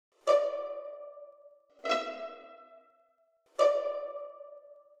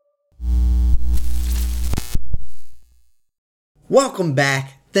Welcome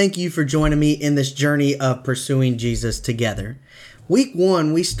back. Thank you for joining me in this journey of pursuing Jesus together. Week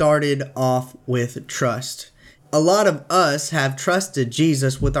 1, we started off with trust. A lot of us have trusted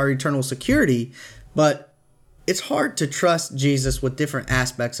Jesus with our eternal security, but it's hard to trust Jesus with different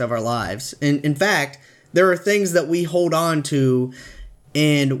aspects of our lives. And in fact, there are things that we hold on to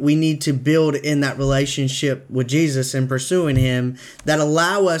and we need to build in that relationship with Jesus and pursuing him that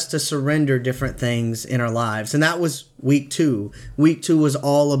allow us to surrender different things in our lives. And that was week 2. Week 2 was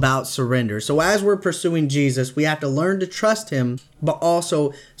all about surrender. So as we're pursuing Jesus, we have to learn to trust him, but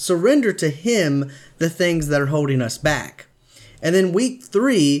also surrender to him the things that are holding us back. And then week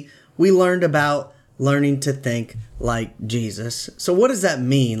 3, we learned about learning to think like Jesus. So what does that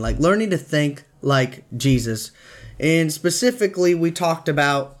mean? Like learning to think like Jesus. And specifically, we talked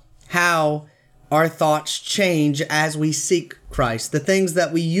about how our thoughts change as we seek Christ. The things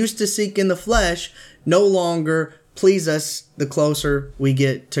that we used to seek in the flesh no longer please us the closer we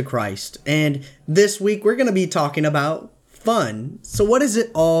get to Christ. And this week, we're going to be talking about fun. So what does it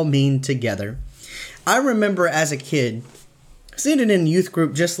all mean together? I remember as a kid, sitting in youth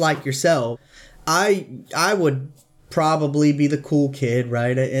group just like yourself, I would probably be the cool kid,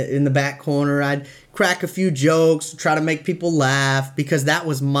 right? In the back corner, I'd crack a few jokes, try to make people laugh because that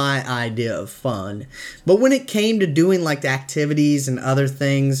was my idea of fun. But when it came to doing like the activities and other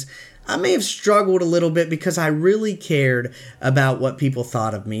things, I may have struggled a little bit because I really cared about what people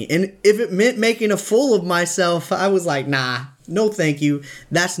thought of me. And if it meant making a fool of myself, I was like, nah, no thank you.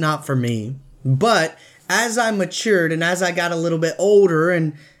 That's not for me. But as I matured and as I got a little bit older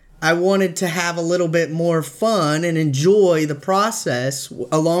and I wanted to have a little bit more fun and enjoy the process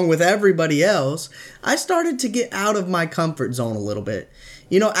along with everybody else, I started to get out of my comfort zone a little bit.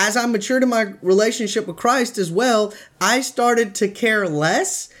 You know, as I matured in my relationship with Christ as well, I started to care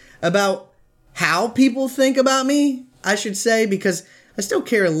less about how people think about me, I should say, because I still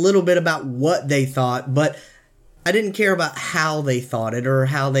care a little bit about what they thought, but I didn't care about how they thought it or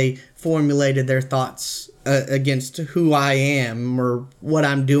how they formulated their thoughts against who I am or what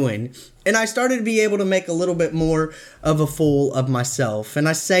I'm doing. And I started to be able to make a little bit more of a fool of myself. And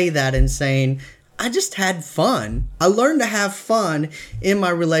I say that in saying, I just had fun. I learned to have fun in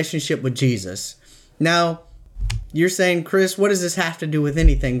my relationship with Jesus. Now, you're saying, Chris, what does this have to do with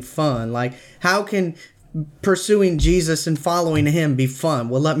anything fun? Like, how can pursuing Jesus and following him be fun?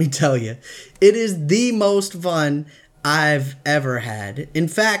 Well, let me tell you, it is the most fun I've ever had. In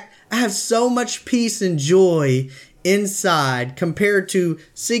fact, I have so much peace and joy inside compared to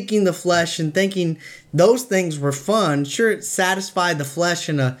seeking the flesh and thinking those things were fun. Sure, it satisfied the flesh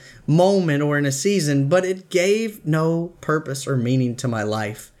in a moment or in a season, but it gave no purpose or meaning to my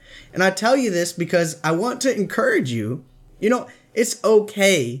life. And I tell you this because I want to encourage you. You know, it's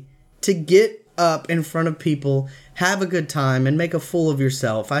okay to get up in front of people, have a good time, and make a fool of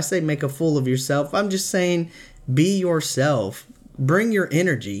yourself. I say make a fool of yourself. I'm just saying be yourself. Bring your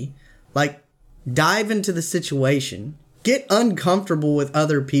energy. Like, dive into the situation. Get uncomfortable with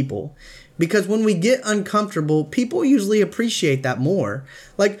other people. Because when we get uncomfortable, people usually appreciate that more.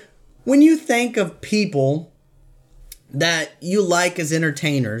 Like, when you think of people that you like as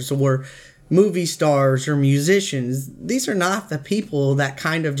entertainers or movie stars or musicians, these are not the people that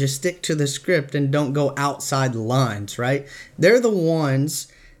kind of just stick to the script and don't go outside the lines, right? They're the ones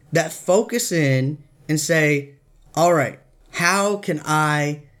that focus in and say, all right, how can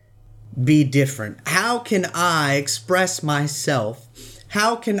I be different? How can I express myself?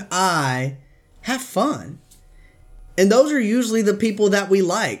 How can I have fun? And those are usually the people that we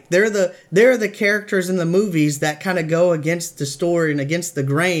like. They're the characters in the movies that kind of go against the story and against the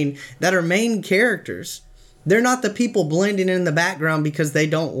grain that are main characters. They're not the people blending in the background because they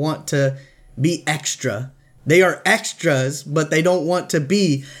don't want to be extra. They are extras, but they don't want to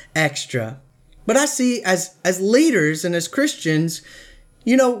be extra. But I see as leaders and as Christians,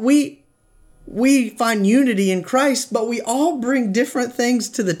 you know, we find unity in Christ, but we all bring different things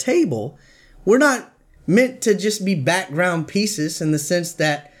to the table. We're not meant to just be background pieces in the sense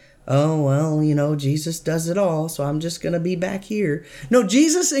that, oh, well, you know, Jesus does it all, so I'm just going to be back here. No,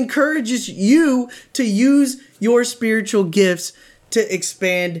 Jesus encourages you to use your spiritual gifts to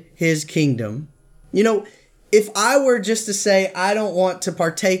expand his kingdom. You know, if I were just to say, I don't want to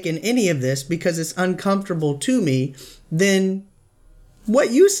partake in any of this because it's uncomfortable to me, then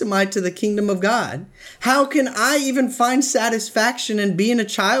what use am I to the kingdom of God? How can I even find satisfaction in being a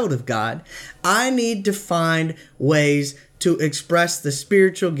child of God? I need to find ways to express the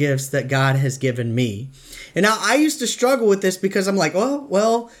spiritual gifts that God has given me. And now I used to struggle with this because I'm like, oh,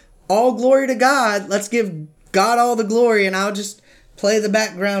 well, all glory to God. Let's give God all the glory and I'll just play the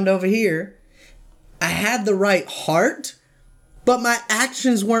background over here. I had the right heart, but my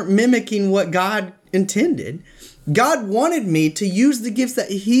actions weren't mimicking what God intended. God wanted me to use the gifts that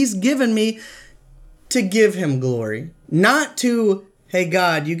he's given me to give him glory, not to, hey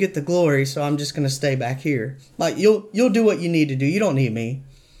God, you get the glory, so I'm just going to stay back here. Like you'll do what you need to do. You don't need me.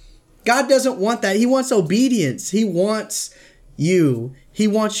 God doesn't want that. He wants obedience. He wants you. He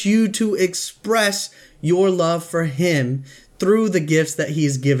wants you to express your love for him through the gifts that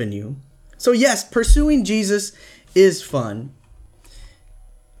he's given you. So yes, pursuing Jesus is fun.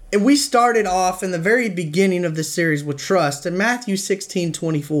 And we started off in the very beginning of this series with trust in Matthew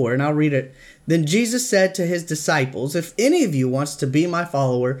 16:24, and I'll read it. Then Jesus said to his disciples, if any of you wants to be my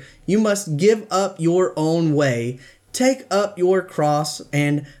follower, you must give up your own way, take up your cross,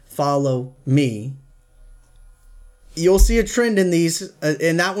 and follow me. You'll see a trend in these,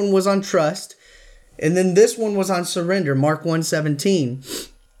 and that one was on trust. And then this one was on surrender, Mark 1:17.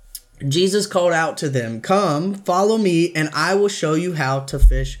 Jesus called out to them, come, follow me, and I will show you how to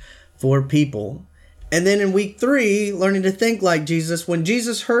fish for people. And then in week 3, learning to think like Jesus, when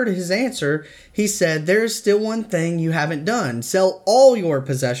Jesus heard his answer, he said, there is still one thing you haven't done. Sell all your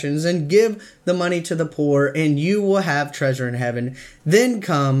possessions and give the money to the poor, and you will have treasure in heaven. Then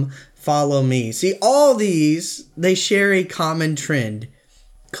come, follow me. See, all these, they share a common trend.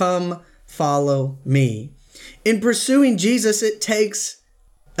 Come, follow me. In pursuing Jesus, it takes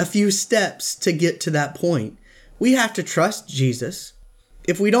a few steps to get to that point. We have to trust Jesus.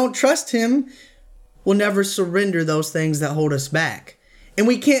 If we don't trust him, we'll never surrender those things that hold us back. And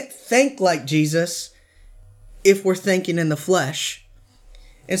we can't think like Jesus if we're thinking in the flesh.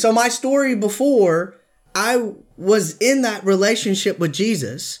 And so my story before, I was in that relationship with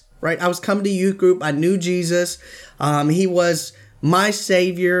Jesus, right? I was coming to youth group. I knew Jesus. He was my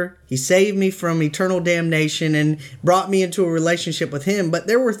Savior. He saved me from eternal damnation and brought me into a relationship with him. But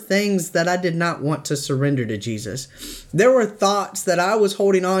there were things that I did not want to surrender to Jesus. There were thoughts that I was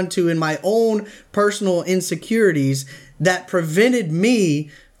holding on to in my own personal insecurities that prevented me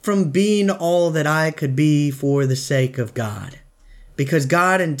from being all that I could be for the sake of God. Because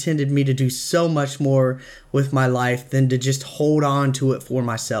God intended me to do so much more with my life than to just hold on to it for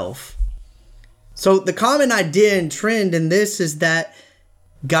myself. So the common idea and trend in this is that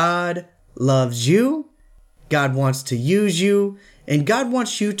God loves you, God wants to use you, and God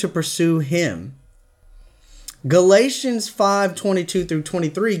wants you to pursue him. Galatians 5:22 through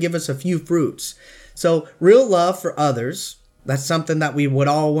 23 give us a few fruits. So real love for others, that's something that we would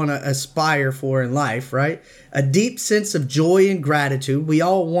all want to aspire for in life, right? A deep sense of joy and gratitude. We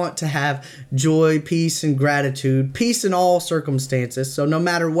all want to have joy, peace, and gratitude. Peace in all circumstances. So no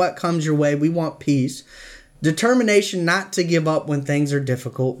matter what comes your way, we want peace. Determination not to give up when things are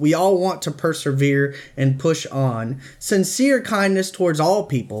difficult. We all want to persevere and push on. Sincere kindness towards all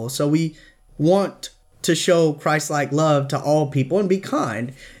people. So we want to show Christ-like love to all people and be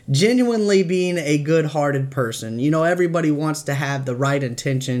kind. Genuinely being a good-hearted person. You know, everybody wants to have the right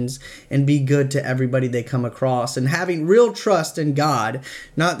intentions and be good to everybody they come across. And having real trust in God,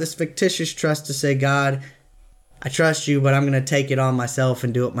 not this fictitious trust to say, God, I trust you, but I'm going to take it on myself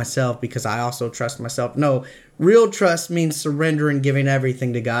and do it myself because I also trust myself. No, real trust means surrender and giving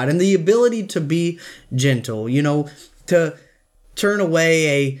everything to God. And the ability to be gentle, you know, to turn away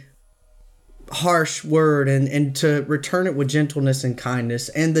a harsh word and to return it with gentleness and kindness,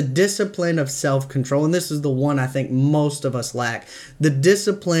 and the discipline of self-control. And this is the one I think most of us lack. The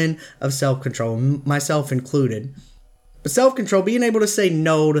discipline of self-control, myself included. But self-control, being able to say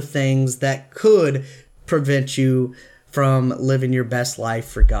no to things that could prevent you from living your best life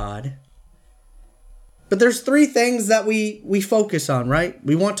for God. But there's 3 things that we focus on, right?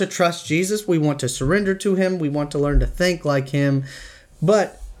 We want to trust Jesus. We want to surrender to him. We want to learn to think like him.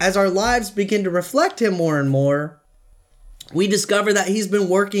 But as our lives begin to reflect him more and more, we discover that he's been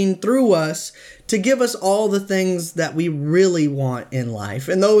working through us to give us all the things that we really want in life.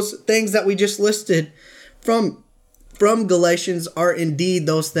 And those things that we just listed from Galatians are indeed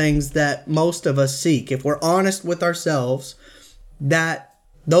those things that most of us seek. If we're honest with ourselves, that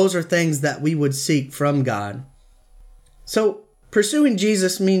those are things that we would seek from God. So pursuing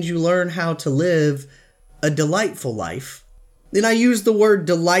Jesus means you learn how to live a delightful life. And I use the word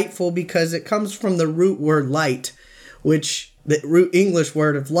delightful because it comes from the root word light, which the root English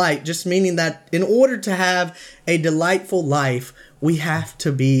word of light, just meaning that in order to have a delightful life, we have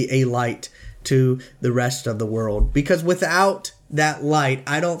to be a light to the rest of the world. Because without that light,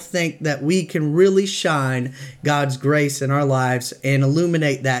 I don't think that we can really shine God's grace in our lives and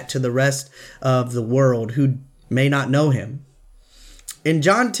illuminate that to the rest of the world who may not know him. In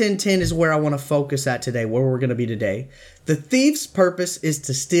John 10:10 is where I want to focus at today, where we're going to be today. The thief's purpose is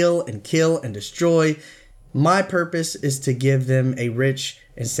to steal and kill and destroy. My purpose is to give them a rich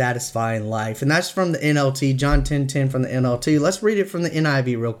and satisfying life. And that's from the NLT, John 10:10 from the NLT. Let's read it from the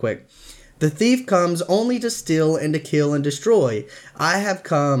NIV real quick. The thief comes only to steal and to kill and destroy. I have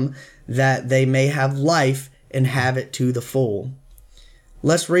come that they may have life and have it to the full.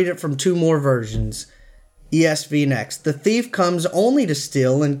 Let's read it from two more versions. ESV next. The thief comes only to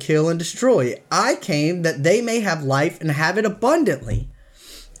steal and kill and destroy. I came that they may have life and have it abundantly.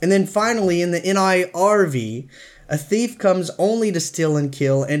 And then finally in the NIRV, a thief comes only to steal and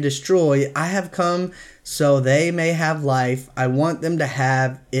kill and destroy. I have come so they may have life. I want them to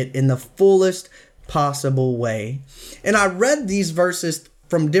have it in the fullest possible way. And I read these verses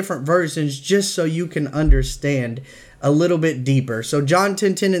from different versions just so you can understand a little bit deeper. So John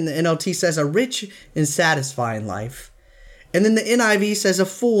 10:10 in the NLT says a rich and satisfying life. And then the NIV says a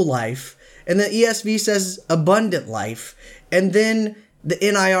full life. And the ESV says abundant life. And then the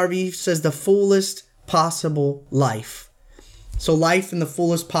NIRV says the fullest possible life. So life in the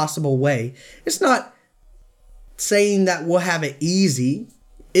fullest possible way. It's not saying that we'll have it easy.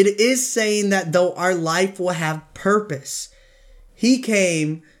 It is saying that though our life will have purpose. He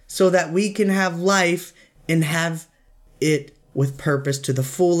came so that we can have life and have it with purpose to the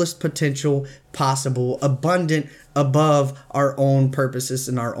fullest potential possible, abundant above our own purposes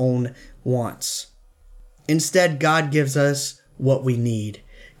and our own wants. Instead, God gives us what we need.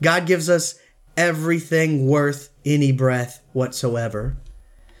 God gives us everything worth any breath whatsoever.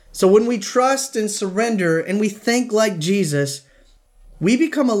 So when we trust and surrender and we think like Jesus, we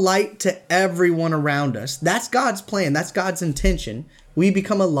become a light to everyone around us. That's God's plan. That's God's intention. We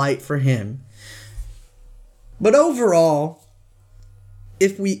become a light for Him. But overall,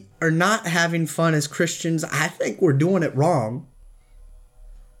 if we are not having fun as Christians, I think we're doing it wrong.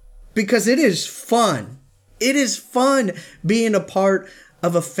 Because it is fun. It is fun being a part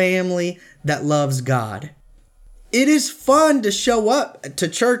of a family that loves God. It is fun to show up to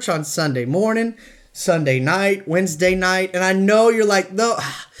church on Sunday morning, Sunday night, Wednesday night. And I know you're like, no,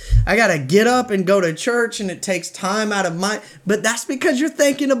 I got to get up and go to church and it takes time out of but that's because you're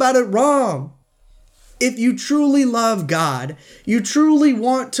thinking about it wrong. If you truly love God, you truly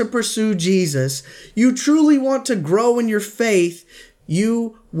want to pursue Jesus, you truly want to grow in your faith,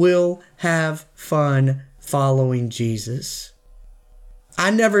 you will have fun following Jesus. I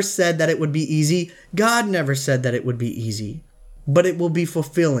never said that it would be easy. God never said that it would be easy, but it will be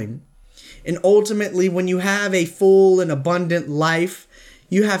fulfilling. And ultimately, when you have a full and abundant life,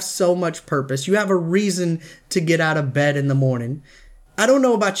 you have so much purpose. You have a reason to get out of bed in the morning. I don't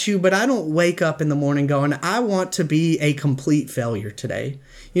know about you, but I don't wake up in the morning going, I want to be a complete failure today.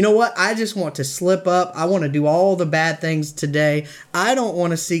 You know what? I just want to slip up. I want to do all the bad things today. I don't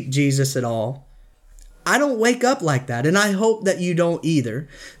want to seek Jesus at all. I don't wake up like that, and I hope that you don't either.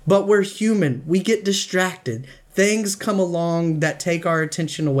 But we're human. We get distracted. Things come along that take our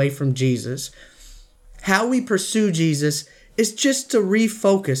attention away from Jesus. How we pursue Jesus is just to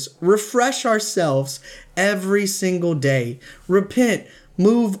refocus, refresh ourselves every single day. Repent,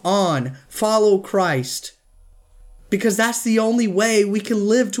 move on, follow Christ. Because that's the only way we can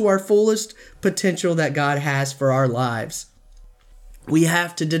live to our fullest potential that God has for our lives. We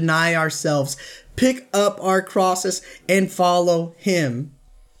have to deny ourselves, pick up our crosses, and follow Him.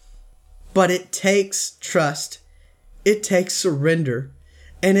 But it takes trust, it takes surrender,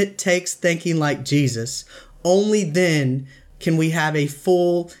 and it takes thinking like Jesus. Only then can we have a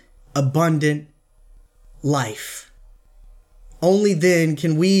full, abundant life. Only then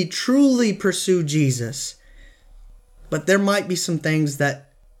can we truly pursue Jesus. But there might be some things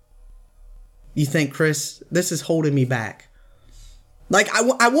that you think, Chris, this is holding me back. Like,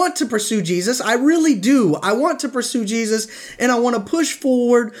 I want to pursue Jesus. I really do. I want to pursue Jesus and I want to push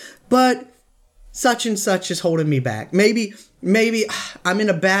forward, but such and such is holding me back. Maybe I'm in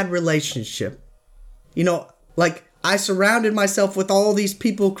a bad relationship. You know, like I surrounded myself with all these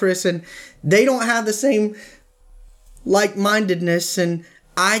people, Chris, and they don't have the same like-mindedness, and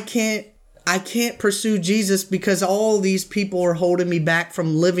I can't pursue Jesus because all these people are holding me back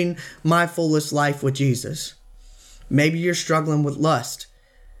from living my fullest life with Jesus. Maybe you're struggling with lust.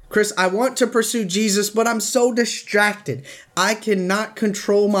 Chris, I want to pursue Jesus, but I'm so distracted. I cannot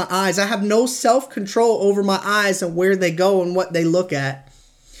control my eyes. I have no self-control over my eyes and where they go and what they look at.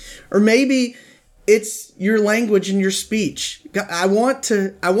 Or maybe it's your language and your speech. I want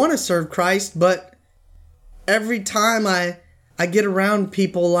to serve Christ, but every time I get around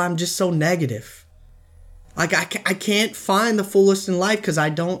people, I'm just so negative. Like I can't find the fullest in life because I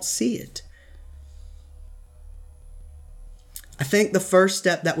don't see it. I think the first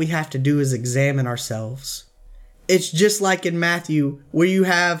step that we have to do is examine ourselves. It's just like in Matthew, where you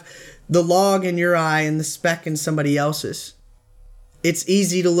have the log in your eye and the speck in somebody else's. It's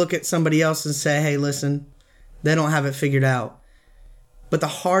easy to look at somebody else and say, hey, listen, they don't have it figured out. But the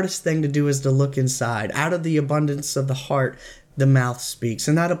hardest thing to do is to look inside. Out of the abundance of the heart, the mouth speaks.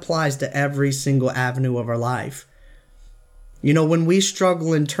 And that applies to every single avenue of our life. You know, when we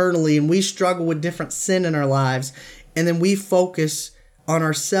struggle internally and we struggle with different sin in our lives, and then we focus on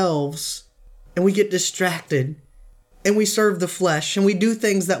ourselves and we get distracted and we serve the flesh and we do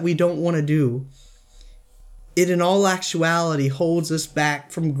things that we don't want to do, it in all actuality holds us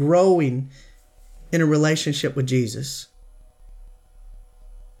back from growing in a relationship with Jesus.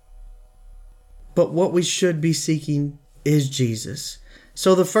 But what we should be seeking is Jesus.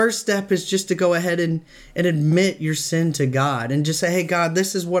 So the first step is just to go ahead and admit your sin to God and just say, hey, God,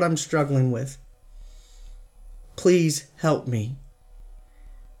 this is what I'm struggling with. Please help me.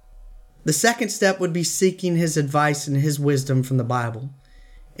 The second step would be seeking his advice and his wisdom from the Bible.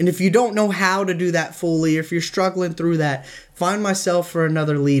 And if you don't know how to do that fully, or if you're struggling through that, find myself or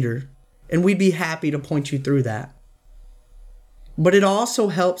another leader, and we'd be happy to point you through that. But it also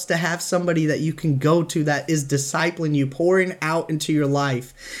helps to have somebody that you can go to that is discipling you, pouring out into your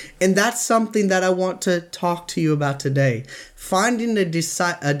life. And that's something that I want to talk to you about today. Finding a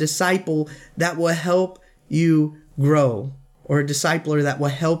disciple that will help you grow, or a discipler that will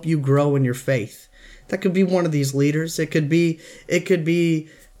help you grow in your faith. That could be one of these leaders. It could be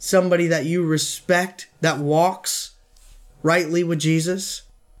somebody that you respect that walks rightly with Jesus.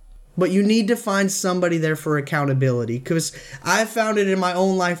 But you need to find somebody there for accountability, because I've found it in my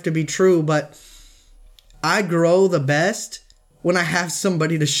own life to be true, but I grow the best when I have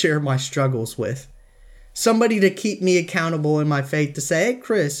somebody to share my struggles with. Somebody to keep me accountable in my faith, to say, hey,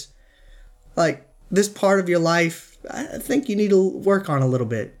 Chris, like this part of your life, I think you need to work on a little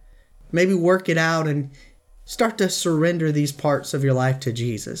bit. Maybe work it out and start to surrender these parts of your life to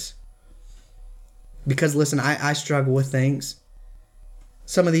Jesus. Because listen, I struggle with things.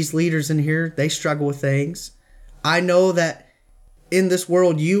 Some of these leaders in here, they struggle with things. I know that in this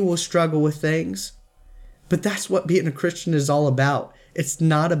world you will struggle with things. But that's what being a Christian is all about. It's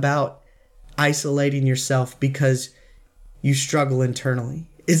not about isolating yourself because you struggle internally.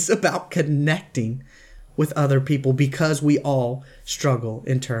 It's about connecting with other people because we all struggle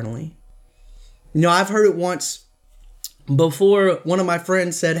internally. You know, I've heard it once before. One of my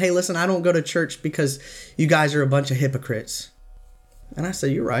friends said, hey, listen, I don't go to church because you guys are a bunch of hypocrites. And I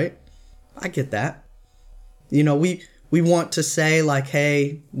said, you're right. I get that. You know, we want to say like,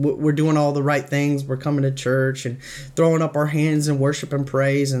 hey, we're doing all the right things. We're coming to church and throwing up our hands in worship and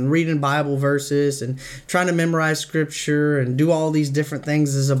praise and reading Bible verses and trying to memorize scripture and do all these different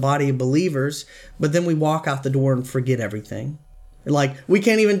things as a body of believers. But then we walk out the door and forget everything. Like, we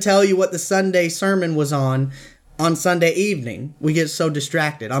can't even tell you what the Sunday sermon was on Sunday evening. We get so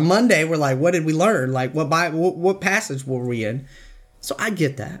distracted. On Monday, we're like, what did we learn? Like, what passage were we in? So I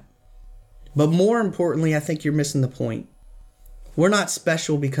get that. But more importantly, I think you're missing the point. We're not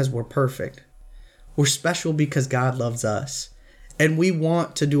special because we're perfect. We're special because God loves us. And we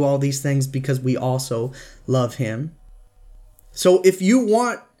want to do all these things because we also love him. So if you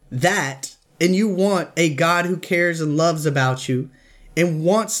want that, and you want a God who cares and loves about you and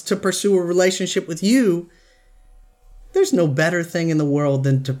wants to pursue a relationship with you, there's no better thing in the world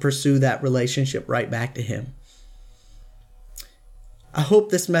than to pursue that relationship right back to him. I hope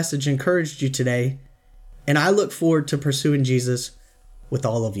this message encouraged you today, and I look forward to pursuing Jesus with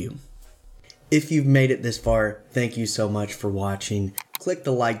all of you. If you've made it this far, thank you so much for watching. Click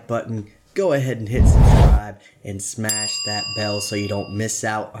the like button, go ahead and hit subscribe, and smash that bell so you don't miss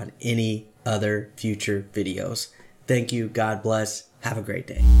out on any other future videos. Thank you, God bless, have a great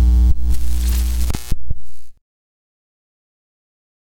day.